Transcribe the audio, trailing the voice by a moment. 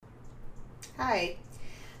Hi,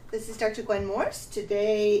 this is Dr. Gwen Morse.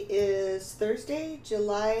 Today is Thursday,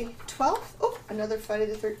 July 12th. Oh, another Friday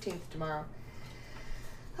the 13th tomorrow.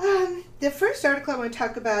 The first article I want to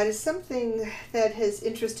talk about is something that has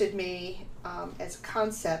interested me as a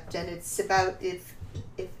concept, and it's about if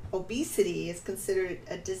obesity is considered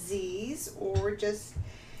a disease or just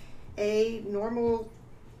a normal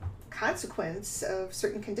consequence of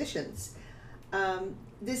certain conditions.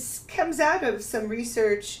 This comes out of some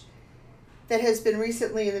research that has been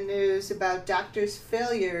recently in the news about doctors'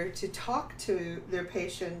 failure to talk to their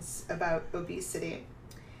patients about obesity.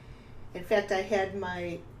 In fact, I had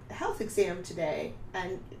my health exam today,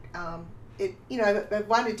 and I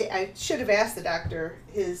should have asked the doctor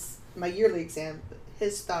my yearly exam,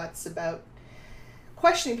 his thoughts about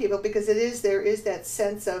questioning people, because there is that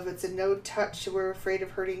sense of it's a no touch, we're afraid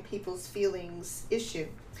of hurting people's feelings issue.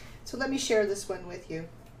 So let me share this one with you.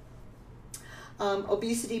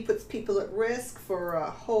 Obesity puts people at risk for a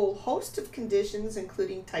whole host of conditions,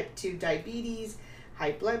 including type 2 diabetes,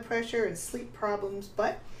 high blood pressure, and sleep problems,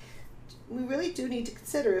 but we really do need to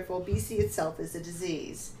consider if obesity itself is a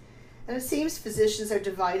disease. And it seems physicians are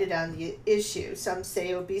divided on the issue. Some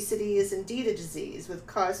say obesity is indeed a disease with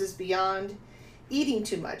causes beyond eating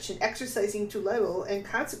too much and exercising too little and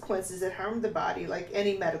consequences that harm the body like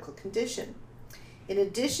any medical condition. In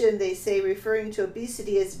addition, they say referring to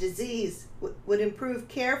obesity as a disease would improve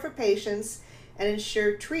care for patients and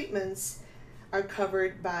ensure treatments are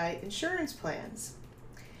covered by insurance plans.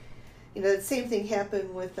 The same thing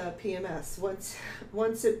happened with PMS.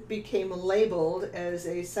 Once it became labeled as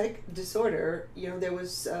a psych disorder, there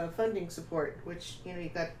was funding support, which you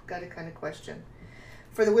got to kind of question.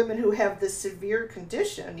 For the women who have this severe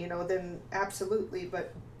condition, then absolutely,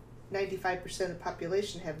 but 95% of the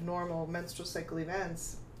population have normal menstrual cycle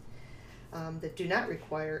events that do not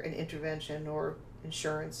require an intervention or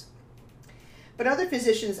insurance. But other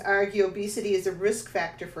physicians argue obesity is a risk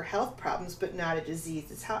factor for health problems, but not a disease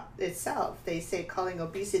itself. They say calling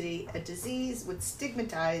obesity a disease would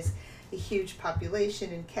stigmatize a huge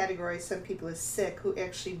population and categorize some people as sick who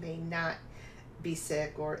actually may not be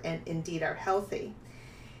sick and indeed are healthy.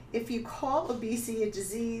 If you call obesity a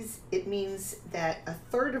disease, it means that a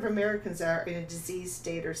third of Americans are in a disease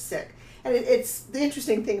state or sick. And it's the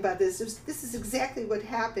interesting thing about this is exactly what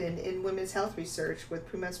happened in women's health research with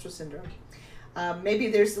premenstrual syndrome. Maybe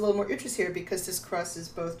there's a little more interest here because this crosses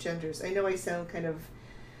both genders. I know I sound kind of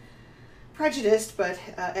prejudiced, but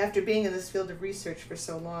after being in this field of research for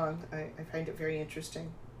so long, I find it very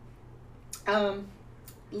interesting.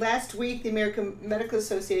 Last week, the American Medical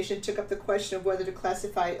Association took up the question of whether to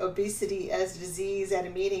classify obesity as a disease at a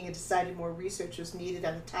meeting and decided more research was needed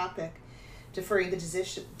on the topic, deferring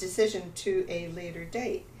the decision to a later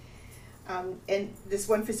date. And this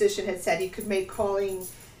one physician had said he could make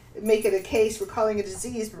it a case for calling it a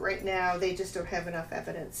disease, but right now they just don't have enough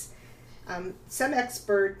evidence. Some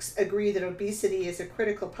experts agree that obesity is a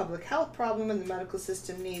critical public health problem and the medical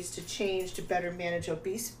system needs to change to better manage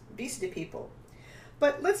obesity people.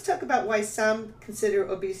 But let's talk about why some consider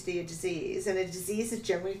obesity a disease. And a disease is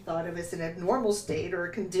generally thought of as an abnormal state or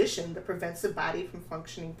a condition that prevents the body from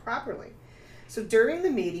functioning properly. So during the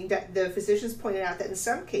meeting, the physicians pointed out that in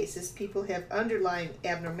some cases, people have underlying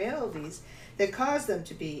abnormalities that cause them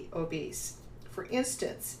to be obese. For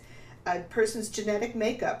instance, a person's genetic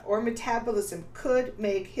makeup or metabolism could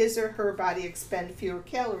make his or her body expend fewer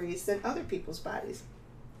calories than other people's bodies.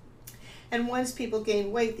 And once people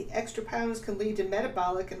gain weight, the extra pounds can lead to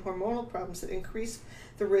metabolic and hormonal problems that increase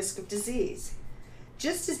the risk of disease.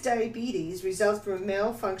 Just as diabetes results from a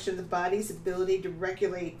malfunction of the body's ability to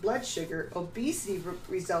regulate blood sugar, obesity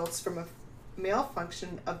results from a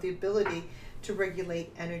malfunction of the ability to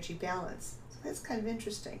regulate energy balance. So that's kind of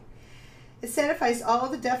interesting. It satisfies all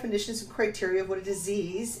the definitions and criteria of what a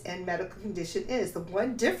disease and medical condition is. The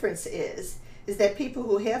one difference is that people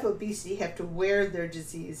who have obesity have to wear their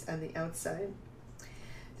disease on the outside.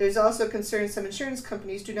 There's also concern some insurance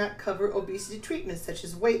companies do not cover obesity treatments such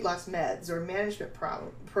as weight loss meds or management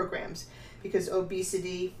programs because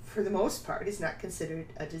obesity, for the most part, is not considered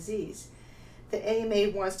a disease. The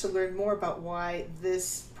AMA wants to learn more about why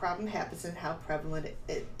this problem happens and how prevalent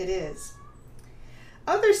it is.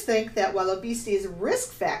 Others think that while obesity is a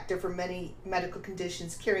risk factor for many medical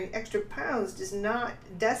conditions, carrying extra pounds does not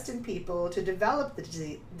destine people to develop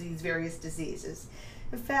these various diseases.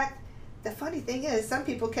 In fact, the funny thing is, some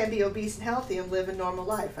people can be obese and healthy and live a normal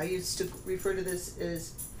life. I used to refer to this as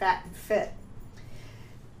fat and fit.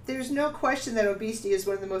 There's no question that obesity is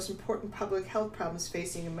one of the most important public health problems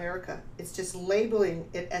facing America. It's just labeling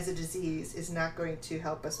it as a disease is not going to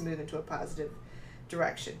help us move into a positive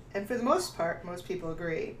direction. And for the most part, most people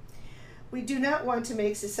agree. We do not want to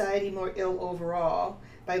make society more ill overall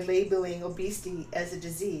by labeling obesity as a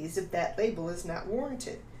disease if that label is not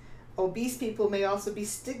warranted. Obese people may also be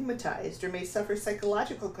stigmatized or may suffer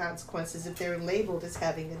psychological consequences if they're labeled as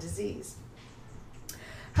having a disease.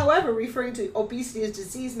 However, referring to obesity as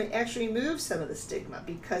disease may actually remove some of the stigma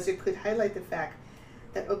because it could highlight the fact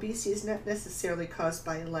that obesity is not necessarily caused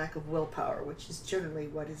by a lack of willpower, which is generally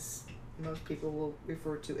what most people will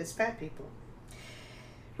refer to as fat people.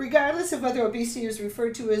 Regardless of whether obesity is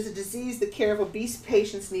referred to as a disease, the care of obese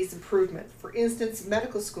patients needs improvement. For instance,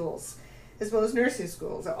 medical schools, as well as nursing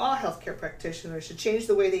schools, or all healthcare practitioners should change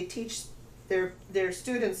the way they teach their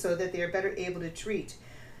students so that they are better able to treat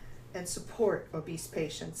and support obese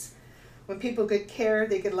patients. When people get care,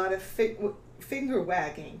 they get a lot of finger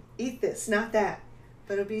wagging. Eat this, not that.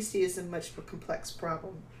 But obesity is a much more complex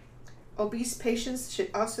problem. Obese patients should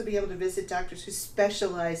also be able to visit doctors who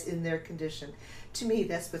specialize in their condition. To me,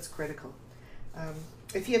 that's what's critical.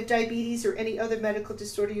 If you have diabetes or any other medical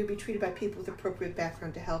disorder, you'll be treated by people with appropriate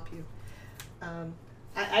background to help you.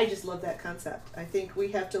 I just love that concept. I think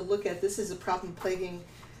we have to look at this as a problem plaguing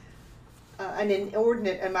an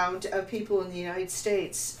inordinate amount of people in the United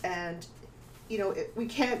States, and we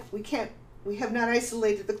have not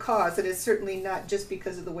isolated the cause, and it's certainly not just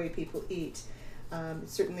because of the way people eat. It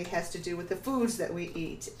certainly has to do with the foods that we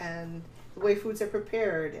eat and the way foods are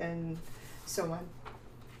prepared and so on.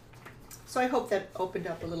 So I hope that opened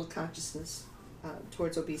up a little consciousness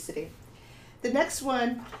towards obesity. The next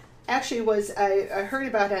one actually was, I heard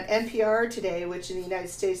about on NPR today, which in the United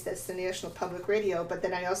States, that's the National Public Radio, but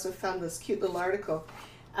then I also found this cute little article.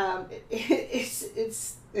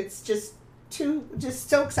 It's just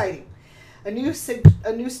so exciting. A new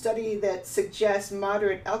study that suggests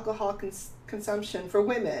moderate alcohol consumption for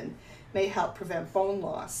women may help prevent bone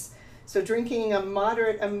loss. So drinking a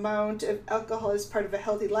moderate amount of alcohol as part of a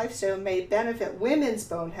healthy lifestyle may benefit women's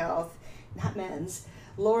bone health, not men's,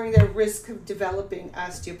 lowering their risk of developing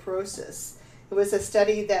osteoporosis. It was a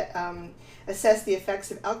study that assessed the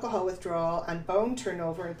effects of alcohol withdrawal on bone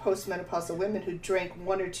turnover in postmenopausal women who drank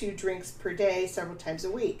 1 or 2 drinks per day several times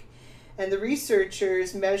a week. And the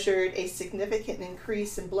researchers measured a significant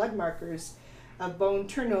increase in blood markers of bone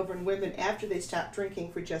turnover in women after they stopped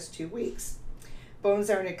drinking for just 2 weeks. Bones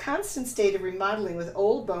are in a constant state of remodeling, with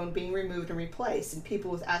old bone being removed and replaced. In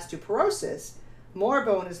people with osteoporosis, more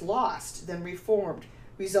bone is lost than reformed,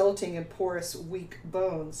 resulting in porous, weak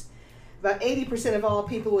bones. About 80% of all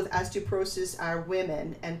people with osteoporosis are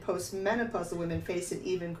women, and postmenopausal women face an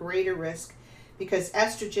even greater risk because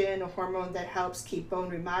estrogen, a hormone that helps keep bone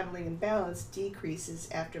remodeling in balance, decreases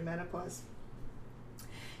after menopause.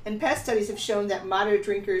 And past studies have shown that moderate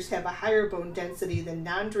drinkers have a higher bone density than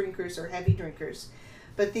non-drinkers or heavy drinkers.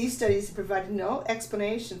 But these studies have provided no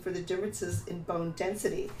explanation for the differences in bone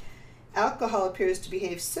density. Alcohol appears to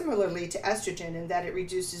behave similarly to estrogen in that it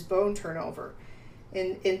reduces bone turnover.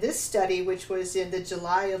 In this study, which was in the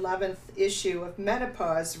July 11th issue of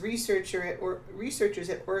Menopause, researchers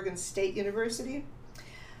at Oregon State University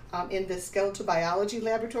in the skeletal biology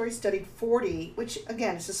laboratory studied 40, which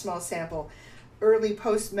again is a small sample, early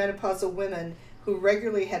postmenopausal women who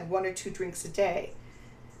regularly had 1 or 2 drinks a day,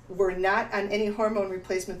 were not on any hormone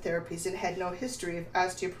replacement therapies, and had no history of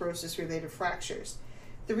osteoporosis-related fractures.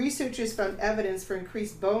 The researchers found evidence for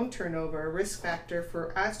increased bone turnover, a risk factor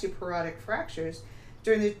for osteoporotic fractures,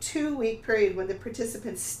 during the 2-week period when the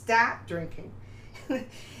participants stopped drinking.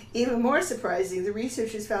 Even more surprising, the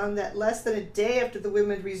researchers found that less than a day after the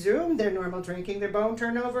women resumed their normal drinking, their bone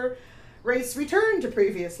turnover rates returned to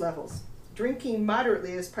previous levels. Drinking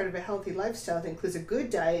moderately as part of a healthy lifestyle that includes a good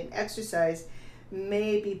diet and exercise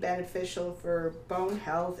may be beneficial for bone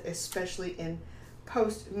health, especially in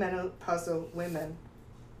postmenopausal women.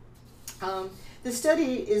 The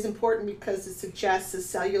study is important because it suggests a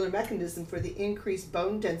cellular mechanism for the increased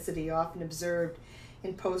bone density often observed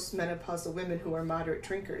in postmenopausal women who are moderate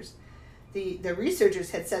drinkers. The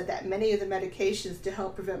researchers had said that many of the medications to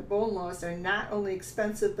help prevent bone loss are not only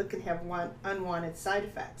expensive but can have unwanted side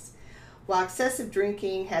effects. While excessive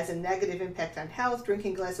drinking has a negative impact on health,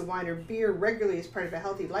 drinking a glass of wine or beer regularly as part of a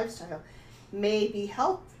healthy lifestyle may be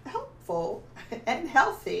helpful and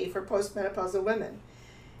healthy for postmenopausal women.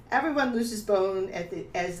 Everyone loses bone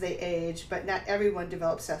as they age, but not everyone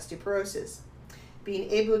develops osteoporosis.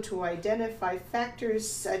 Being able to identify factors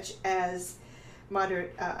such as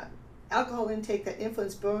moderate alcohol intake that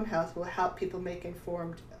influence bone health will help people make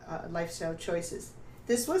informed lifestyle choices.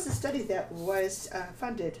 This was a study that was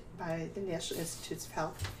funded by the National Institutes of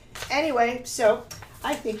Health. Anyway, so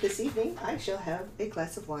I think this evening I shall have a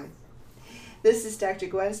glass of wine. This is Dr.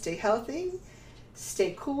 Gwen. Stay healthy,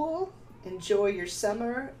 stay cool, Enjoy your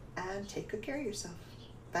summer and take good care of yourself.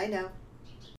 Bye now.